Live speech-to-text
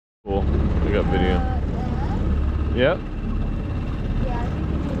Cool. We got video. Yep. Yeah,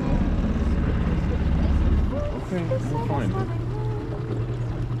 Okay, we'll find it.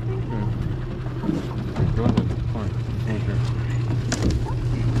 Go ahead. Fine. Okay.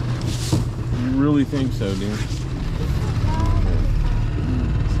 You really think so, dude?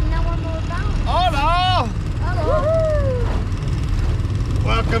 Hello! Hello.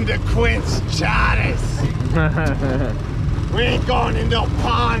 Welcome to Quint's Charters. We ain't going in no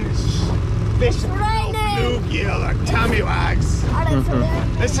ponds, fishing for no bluegill or tummywags.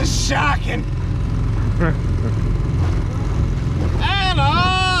 This is shocking.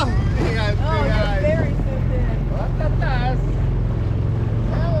 Hello! You got big eyes. Very good. Look at this.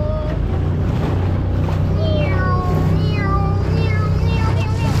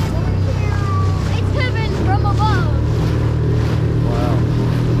 It's heaven from above. Wow.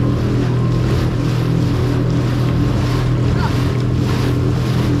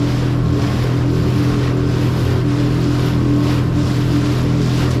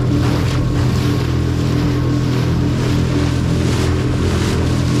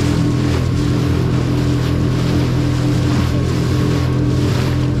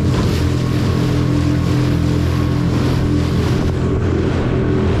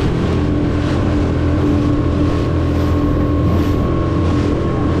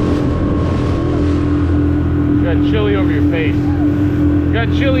 You got chili over your face. You got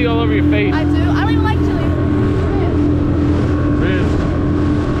chili all over your face. I do. I don't even like chili. Riz.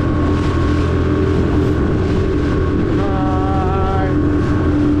 Hi.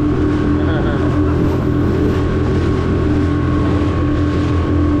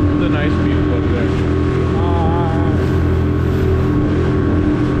 There's a nice view over there.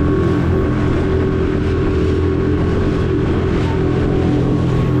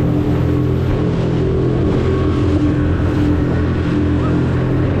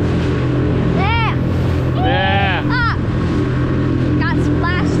 There. Yeah. Ah. Got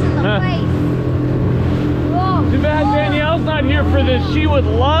splashed in the face. Whoa. Too bad Danielle's not here for this. She would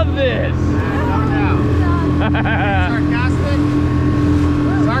love this. Sarcastic?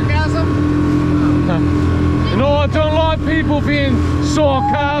 Sarcasm? No, I don't like people being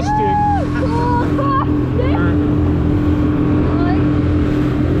sarcastic.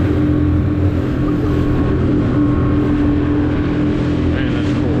 Man,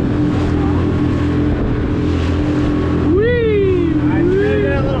 that's cool. Whee! I really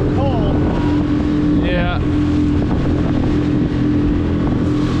get a little cold. Yeah.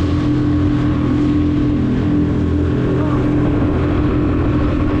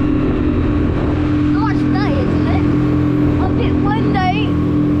 Nice day, isn't it? A bit windy.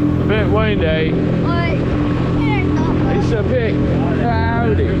 A bit windy. Like, it ain't that bad. It's a bit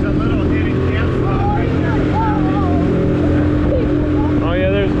cloudy. There's a little hidden campspot right there. Oh yeah,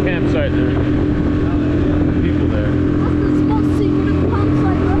 there's a campsite there. People there. That's the spot secret of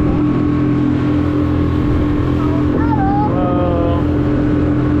campsite river. Hello.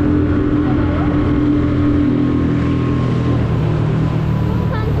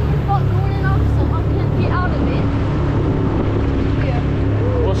 Sometimes when you've got going in accent, I can't get out of it. Yeah.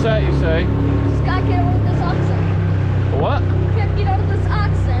 What's that you say? Just gotta get out of this accent. What? Can't get out of this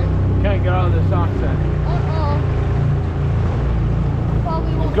accent. Can't get out of this accent.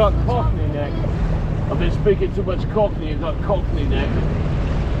 Probably won't. You've got Cockney neck. I've been speaking too much Cockney, you've got Cockney neck.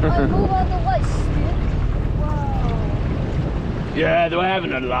 I move out the way, stick. Wow. Yeah, they're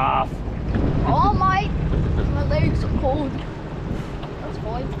having a laugh. Oh my legs are cold. That's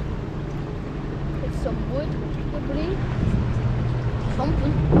fine. It's some wood, debris,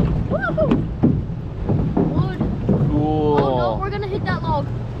 something. Woohoo! Wood. Cool. Oh no, we're gonna hit that log.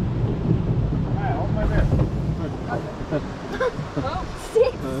 Hey, hold my wrist. Oh,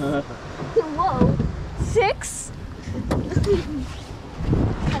 6. Whoa. 6? That's 6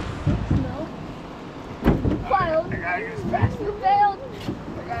 now. Failed. I gotta get as fast. You failed.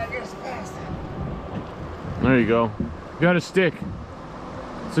 I gotta get as fast. There you go. You got a stick.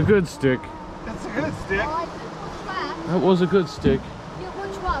 It's a good stick. That's a good stick. Oh, I did push back. That was a good stick. You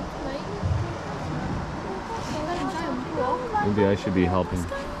push back, mate. I'm gonna jump. Walk. Maybe I should be helping.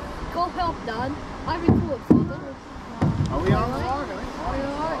 Go help, Dad. I record, Father. Are we on the log? Are you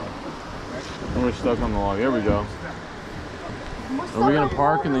alright? And we're stuck on the log. There we go. Are we gonna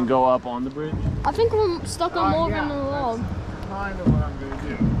park and then go up on the bridge? I think we're stuck on more yeah, than the log. Kind of what I'm gonna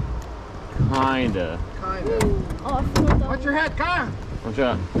do. Kinda. Kind of. Oh, I forgot that. Watch your head, Kyle. Watch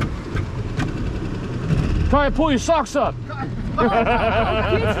out. Try to pull your socks up.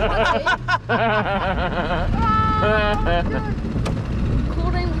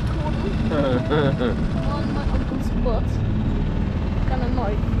 Recording. On my uncle's butt. Kind of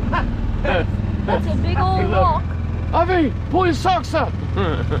nice. That's a big old rock. Avi, pull your socks up. Keep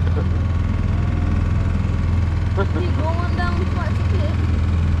going down quite a bit.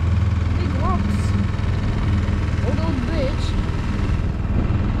 Big rocks. Old bitch.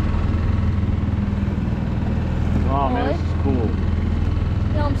 Oh man, this is cool.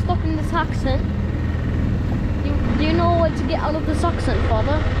 Yeah, I'm stuck in this accent. Do you know what to get out of this accent,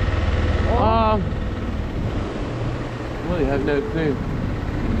 Father? Really have no clue.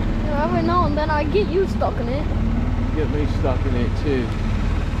 Yeah, every now and then I get you stuck in it. Get me stuck in it too.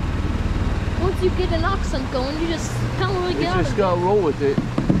 Once you get an accent going, you just can't really You get out of just it. gotta roll with it.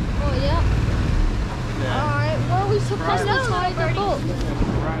 Oh, yeah. Alright, where are we supposed to tie the boat?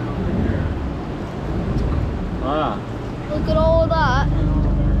 Ah. Look at all that.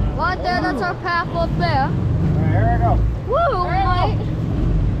 Right there, that's our path up there. Alright, here we go. Woo,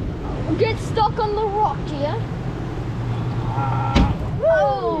 mate. Get stuck on the rock, yeah?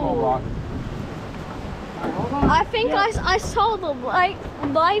 Whoa. I think I saw the light.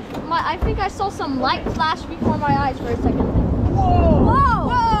 I think I saw some light flash before my eyes for a second. Whoa! Whoa!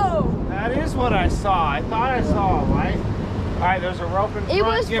 Whoa! That is what I saw. I thought I saw a light. Alright, there's a rope in front. It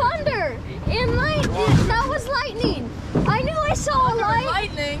was Give thunder and light. That was lightning. I knew I saw a light.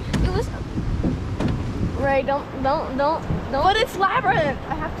 Lightning. It was. Ray, don't. But it's labyrinth.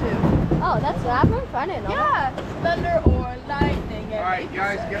 I have to. Oh, that's labyrinth. I didn't know. Yeah. Thunder or lightning. Alright,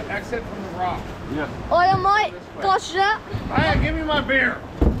 guys, get exit from the rock. Yeah. Oh, I might. Gosh, that. Hey, give me my beer.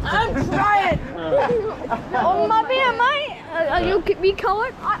 I'm trying. Oh, my beer, mate. You be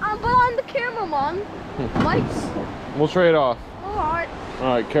colored. But I'm the cameraman. Mike's. We'll trade off. Alright.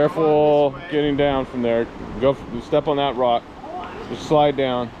 Alright, careful getting down from there. Go step on that rock. Just slide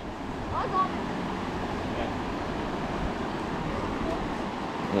down. I got it.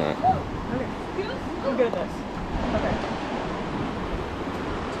 Alright. I'm good at this. Okay.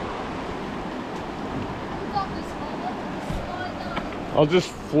 You got this, Mama. Slide down. I'll just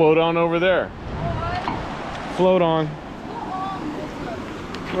float on over there. Alright. Float on.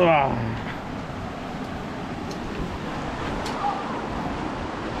 Go on. Ah.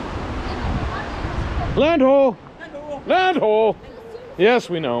 Land hole! Land hole! Yes,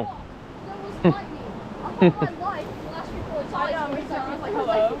 we know. There was lightning. I thought my life flashed before its eyes. I know, for a me too. second. I was like,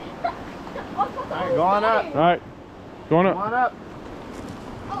 hello. I thought that Alright, was go on up. lightning. Alright, going Come up. on up.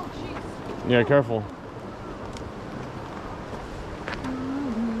 Oh, jeez. Yeah, careful.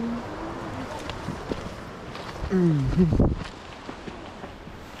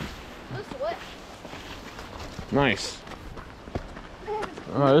 This way. Nice.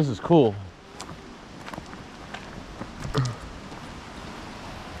 Oh, this is cool.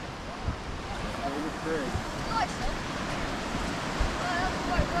 Nice, huh? That's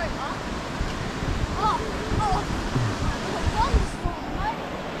quite right, huh? Oh. There's a thunderstorm, right?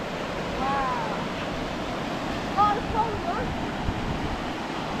 Wow. Oh, the thunder.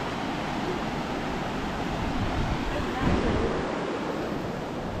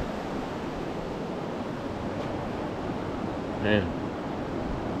 Man.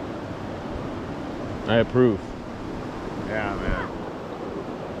 I approve. Yeah, man.